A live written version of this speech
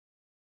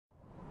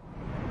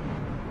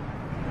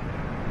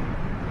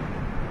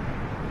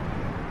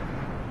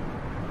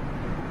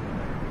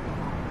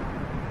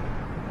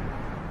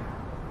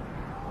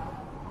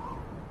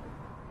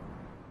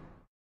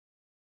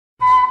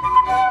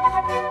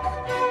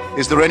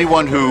Is there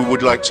anyone who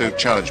would like to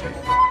challenge me?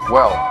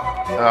 Well,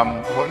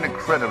 what an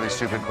incredibly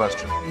stupid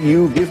question.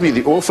 You give me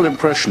the awful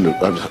impression,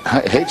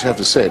 I hate to have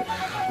to say it,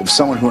 of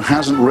someone who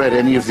hasn't read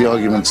any of the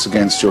arguments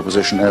against your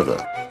position ever.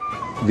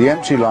 The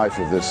empty life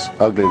of this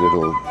ugly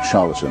little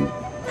charlatan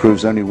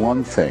proves only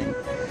one thing,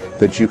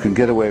 that you can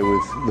get away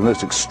with the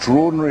most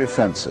extraordinary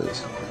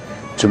offences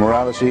to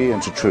morality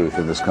and to truth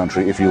in this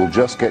country if you'll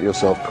just get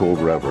yourself called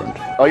reverend.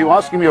 Are you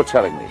asking me or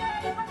telling me?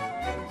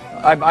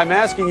 I'm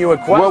asking you a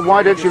question. Well,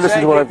 why don't you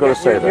listen to what I've got to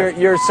say then?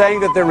 You're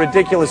saying that they're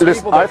ridiculous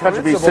people. I've had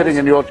to be sitting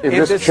in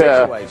this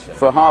chair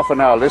for half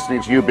an hour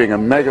listening to you being a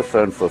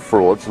megaphone for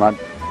frauds, and I'm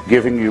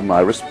giving you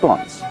my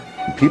response.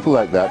 People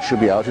like that should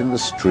be out in the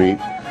street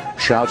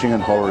shouting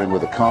and hollering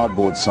with a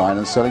cardboard sign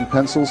and selling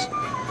pencils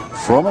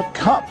from a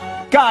cup.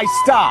 Guys,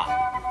 stop.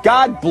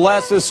 God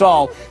bless us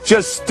all.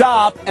 Just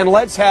stop and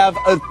let's have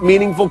a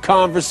meaningful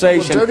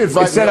conversation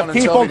instead of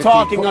people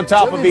talking on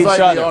top of each other.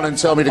 Don't invite me on and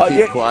tell me to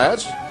keep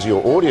quiet.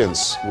 Your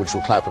audience, which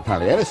will clap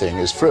apparently anything,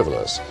 is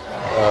frivolous.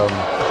 No,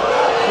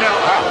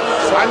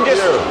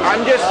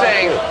 I'm just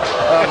saying.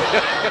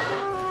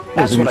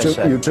 That's what I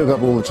said. You took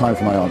up all the time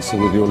for my answer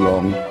with your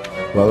long,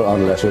 well,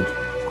 unlettered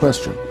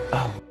question.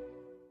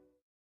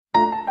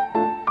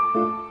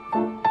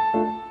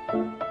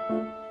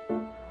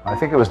 I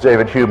think it was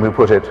David Hume who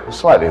put it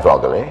slightly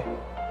vulgarly.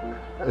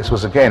 This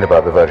was again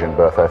about the virgin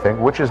birth, I think.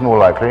 Which is more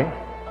likely,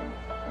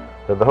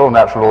 that the whole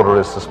natural order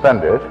is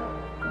suspended,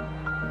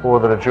 or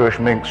that a Jewish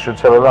minx should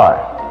tell a lie?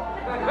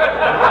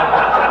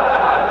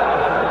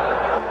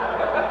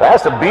 There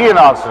has to be an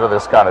answer to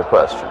this kind of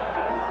question.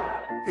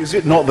 Is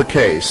it not the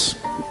case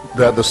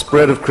that the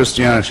spread of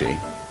Christianity,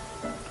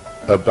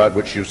 about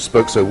which you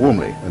spoke so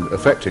warmly and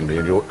affectingly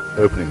in your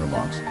opening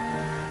remarks,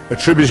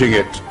 attributing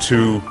it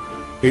to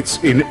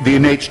the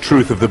innate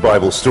truth of the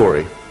Bible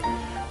story,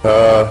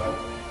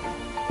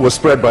 was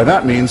spread by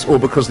that means, or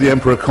because the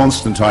Emperor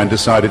Constantine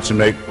decided to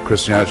make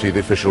Christianity the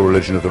official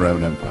religion of the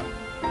Roman Empire?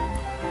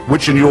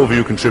 Which, in your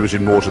view,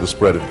 contributed more to the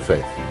spread of the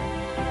faith?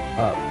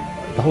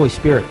 The Holy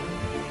Spirit.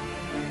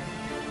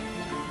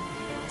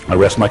 I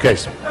rest my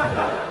case.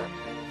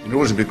 In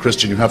order to be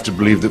Christian, you have to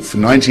believe that for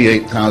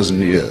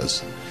 98,000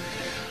 years,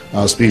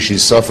 our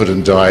species suffered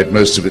and died,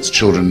 most of its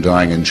children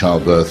dying in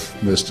childbirth,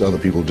 most other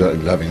people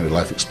having a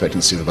life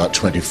expectancy of about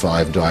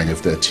 25, dying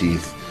of their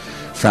teeth,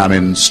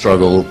 famine,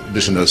 struggle,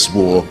 bitterness,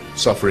 war,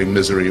 suffering,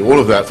 misery, all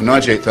of that for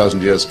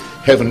 98,000 years.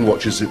 Heaven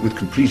watches it with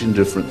complete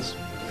indifference.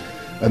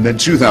 And then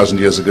 2,000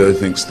 years ago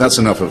thinks, that's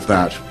enough of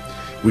that,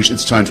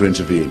 it's time to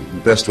intervene.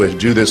 The best way to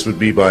do this would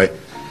be by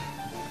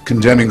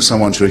condemning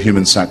someone to a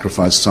human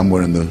sacrifice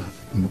somewhere in the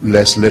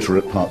less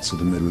literate parts of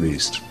the Middle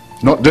East.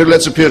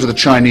 Let's appeal to the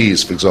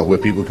Chinese, for example, where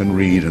people can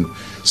read and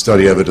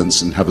study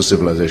evidence and have a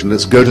civilization.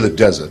 Let's go to the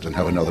desert and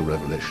have another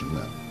revelation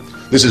there.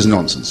 This is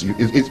nonsense.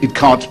 It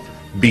can't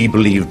be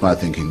believed by a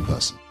thinking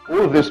person.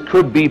 All of this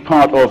could be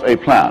part of a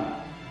plan.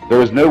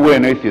 There is no way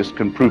an atheist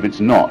can prove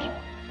it's not.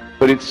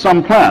 But it's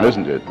some plan,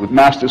 isn't it? With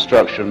mass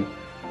destruction,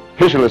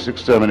 pitiless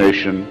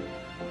extermination,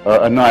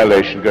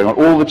 annihilation going on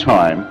all the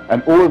time,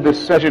 and all of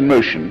this set in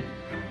motion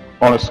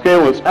on a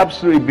scale that's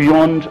absolutely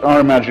beyond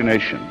our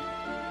imagination,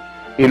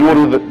 in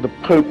order that the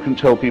Pope can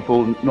tell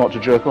people not to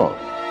jerk off.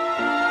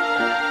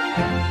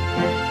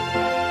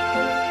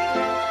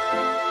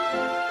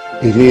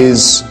 It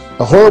is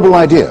a horrible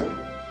idea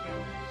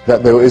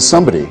that there is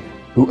somebody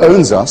who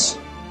owns us,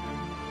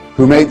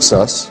 who makes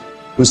us,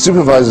 who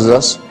supervises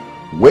us,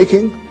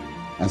 waking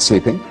and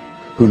sleeping,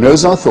 who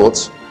knows our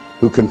thoughts,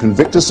 who can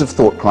convict us of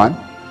thought crime,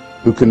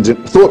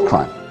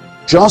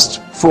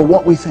 just for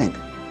what we think.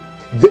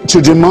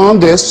 To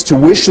demand this, to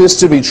wish this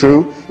to be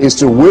true, is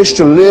to wish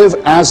to live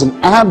as an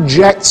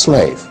abject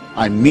slave.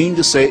 I mean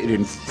to say it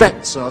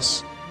infects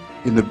us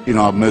in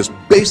our most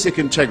basic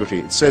integrity.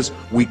 It says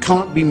we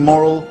can't be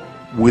moral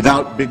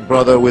without Big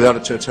Brother, without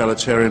a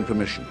totalitarian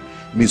permission.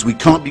 It means we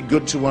can't be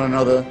good to one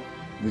another.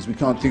 It means we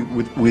can't think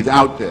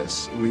without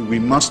this. We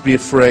must be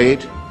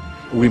afraid.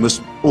 We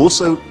must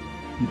also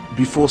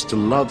be forced to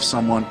love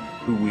someone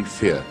who we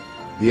fear.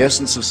 The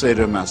essence of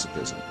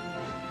sadomasochism.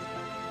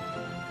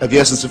 The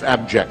essence of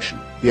abjection,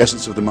 the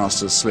essence of the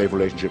master-slave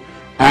relationship,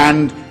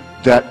 and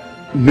that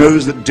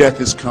knows that death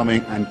is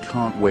coming and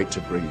can't wait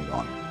to bring it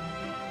on.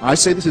 I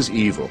say this is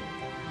evil,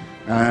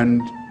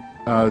 and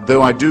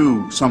though I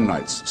do some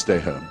nights stay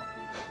home,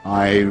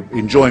 I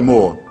enjoy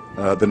more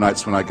the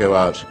nights when I go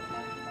out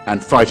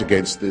and fight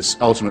against this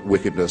ultimate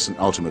wickedness and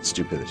ultimate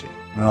stupidity.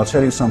 And I'll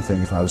tell you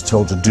something, if I was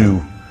told to do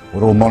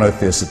what all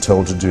monotheists are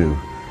told to do,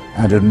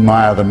 and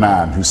admire the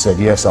man who said,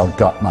 yes, I'll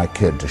gut my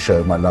kid to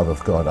show my love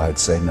of God, I'd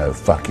say, no,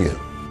 fuck you.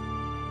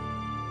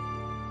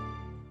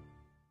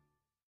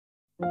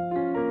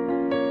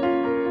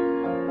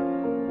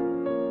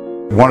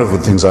 One of the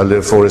things I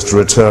live for is to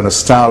return a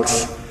stout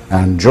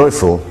and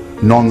joyful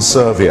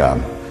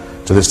non-serviam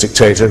to this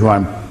dictator, who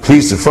I'm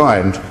pleased to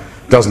find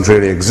doesn't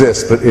really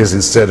exist, but is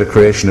instead a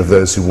creation of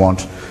those who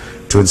want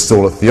to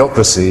install a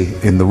theocracy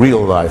in the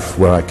real life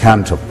where I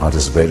can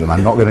participate, and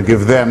I'm not going to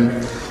give them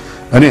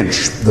an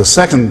inch. The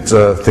second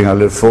thing I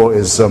live for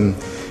is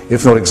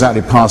if not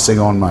exactly passing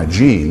on my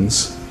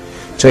genes,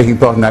 taking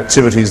part in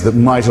activities that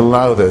might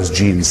allow those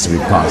genes to be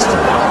passed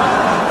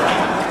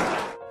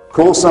on.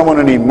 Call someone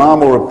an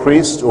imam or a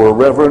priest or a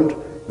reverend,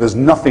 there's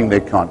nothing they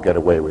can't get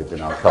away with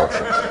in our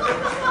culture.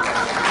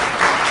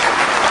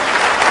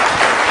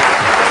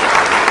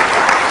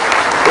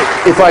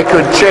 If I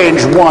could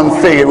change one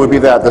thing, it would be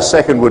that. The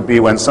second would be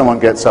when someone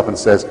gets up and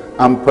says,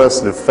 I'm a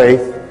person of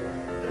faith,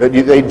 that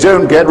they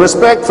don't get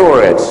respect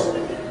for it.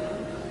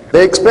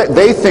 They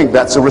think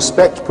that's a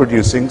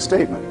respect-producing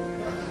statement.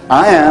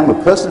 I am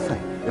a person of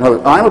faith. You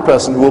know, I'm a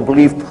person who will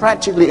believe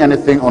practically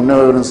anything on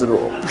no evidence at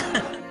all.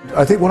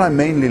 I think what I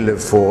mainly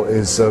live for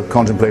is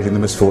contemplating the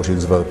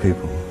misfortunes of other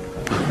people.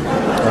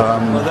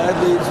 Well,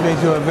 that leads me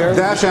to a very...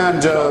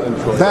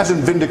 That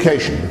and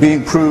vindication,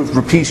 being proved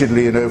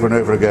repeatedly and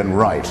over again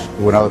right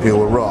when other people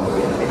were wrong.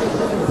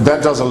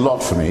 That does a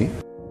lot for me.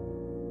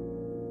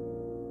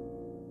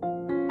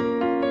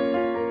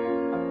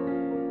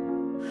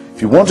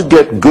 If you want to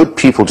get good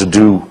people to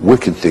do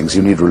wicked things,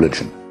 you need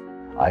religion.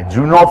 I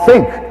do not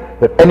think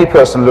that any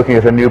person looking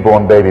at a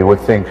newborn baby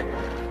would think,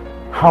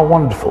 how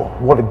wonderful,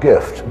 what a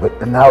gift,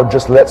 but now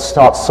just let's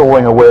start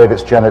sawing away at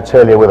its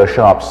genitalia with a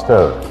sharp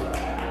stone.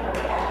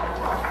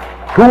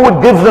 Who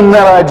would give them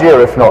that idea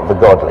if not the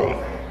godly?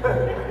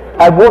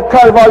 And what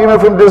kind of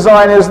argument from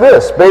design is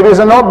this? Babies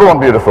are not born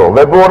beautiful,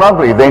 they're born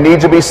ugly. They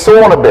need to be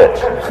sawn a bit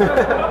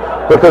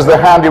because the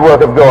handiwork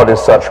of God is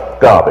such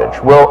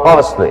garbage. Well,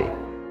 honestly.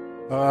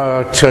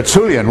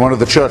 Tertullian, one of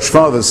the church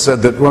fathers,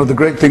 said that one of the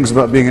great things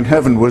about being in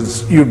heaven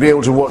was you'd be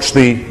able to watch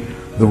the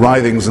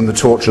writhings and the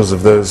tortures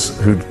of those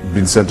who'd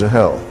been sent to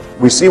hell.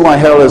 We see why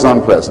hell is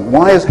unpleasant.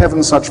 Why is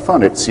heaven such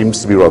fun? It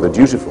seems to be rather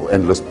dutiful.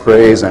 Endless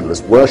praise,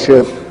 endless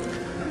worship,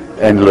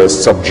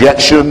 endless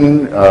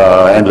subjection,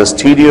 endless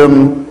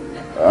tedium.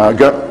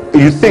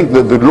 You think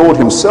that the Lord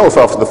himself,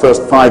 after the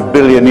first 5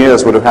 billion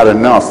years, would have had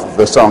enough of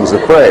the songs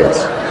of praise.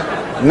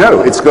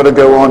 No, it's got to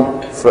go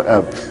on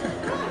forever.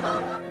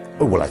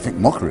 Oh, well, I think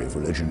mockery of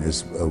religion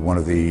is one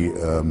of the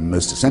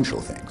most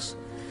essential things,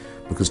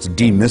 because to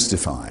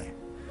demystify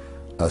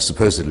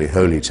supposedly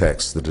holy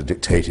texts that are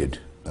dictated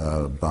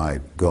by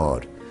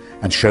God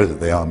and show that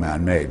they are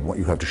man-made, what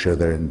you have to show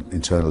their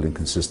internal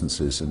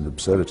inconsistencies and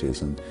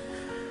absurdities. And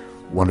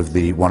one of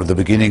the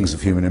beginnings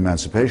of human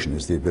emancipation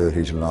is the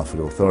ability to laugh at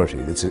authority.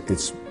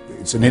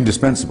 It's an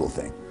indispensable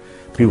thing.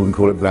 People can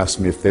call it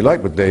blasphemy if they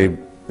like, but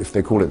if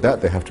they call it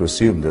that, they have to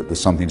assume that there's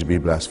something to be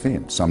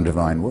blasphemed, some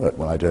divine word.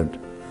 Well, I don't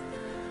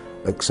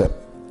accept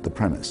the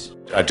premise.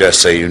 I dare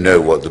say you know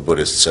what the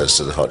Buddhist says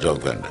to the hot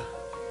dog vendor.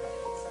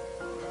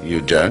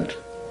 You don't?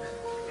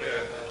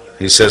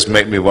 He says,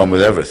 make me one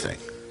with everything.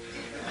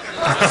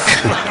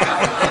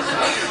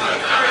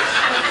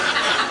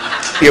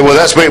 Yeah, well,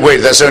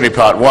 that's only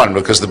part one,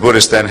 because the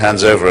Buddhist then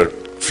hands over a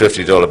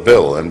 $50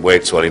 bill and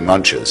waits while he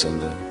munches,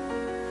 and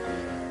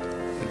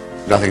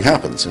nothing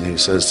happens. And he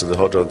says to the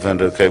hot dog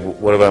vendor, okay,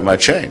 what about my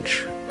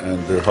change?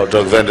 And the hot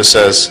dog vendor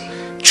says,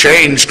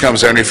 change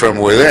comes only from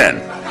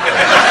within.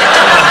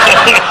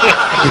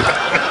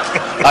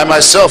 I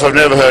myself have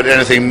never heard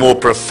anything more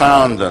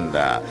profound than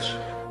that.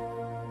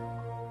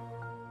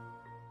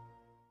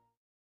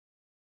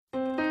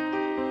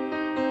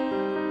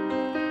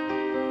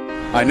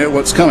 I know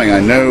what's coming. I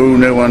know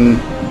no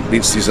one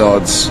beats these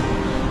odds,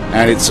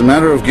 and it's a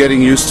matter of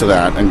getting used to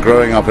that and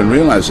growing up and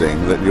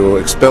realizing that you're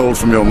expelled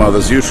from your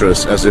mother's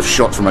uterus as if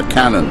shot from a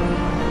cannon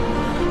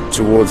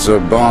towards a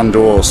barn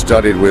door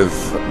studded with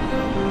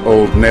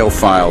old nail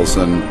files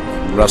and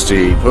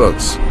rusty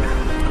hooks.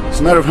 It's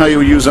a matter of how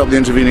you use up the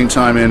intervening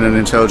time in an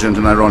intelligent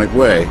and ironic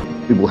way.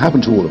 It will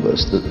happen to all of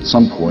us that at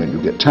some point you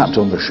get tapped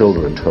on the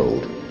shoulder and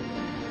told,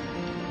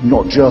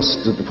 not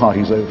just that the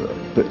party's over,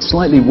 but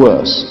slightly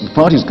worse, the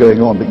party's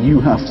going on, but you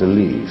have to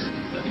leave.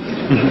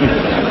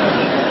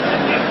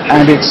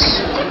 and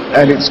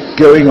it's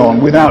going on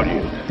without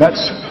you.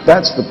 That's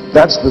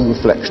the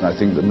reflection, I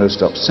think, that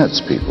most upsets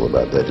people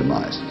about their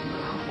demise.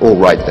 All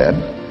right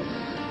then,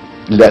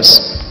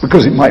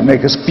 because it might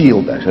make us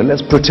feel better,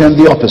 let's pretend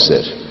the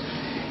opposite.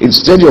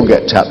 Instead you'll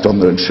get tapped on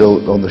the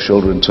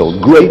shoulder and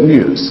told, great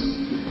news,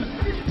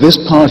 this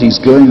party's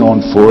going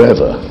on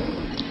forever,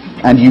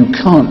 and you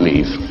can't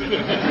leave.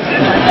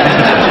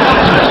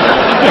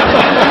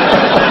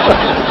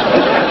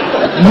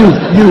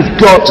 You've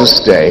got to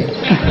stay.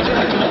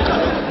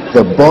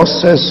 The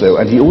boss says so,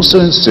 and he also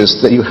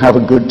insists that you have a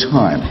good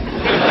time.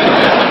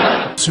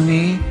 To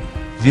me,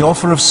 the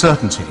offer of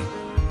certainty,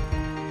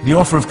 the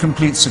offer of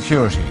complete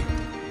security,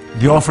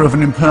 the offer of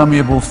an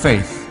impermeable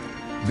faith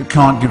that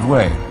can't give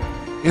way,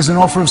 is an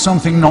offer of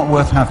something not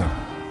worth having.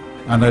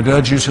 And I'd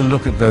urge you to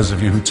look at those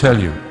of you who tell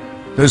you,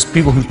 those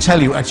people who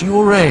tell you at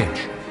your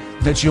age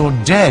that you're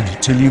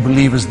dead till you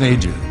believe as they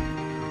do.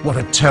 What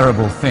a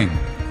terrible thing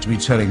to be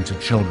telling to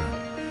children.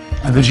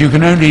 And that you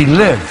can only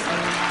live,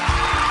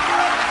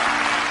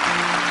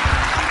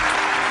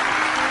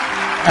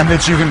 and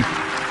that you can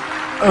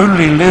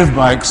only live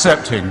by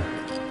accepting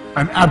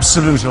an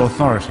absolute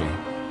authority.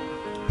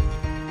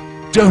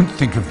 Don't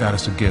think of that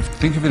as a gift.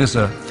 Think of it as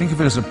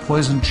a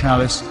poisoned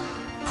chalice.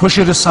 Push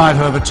it aside,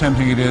 however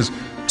tempting it is.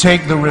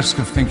 take the risk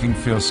of thinking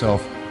for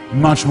yourself.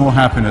 Much more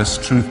happiness,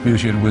 truth,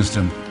 beauty, and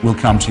wisdom will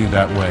come to you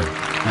that way.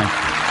 Thank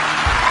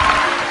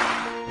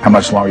you. How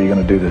much longer are you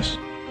going to do this?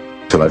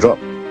 Till I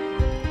drop.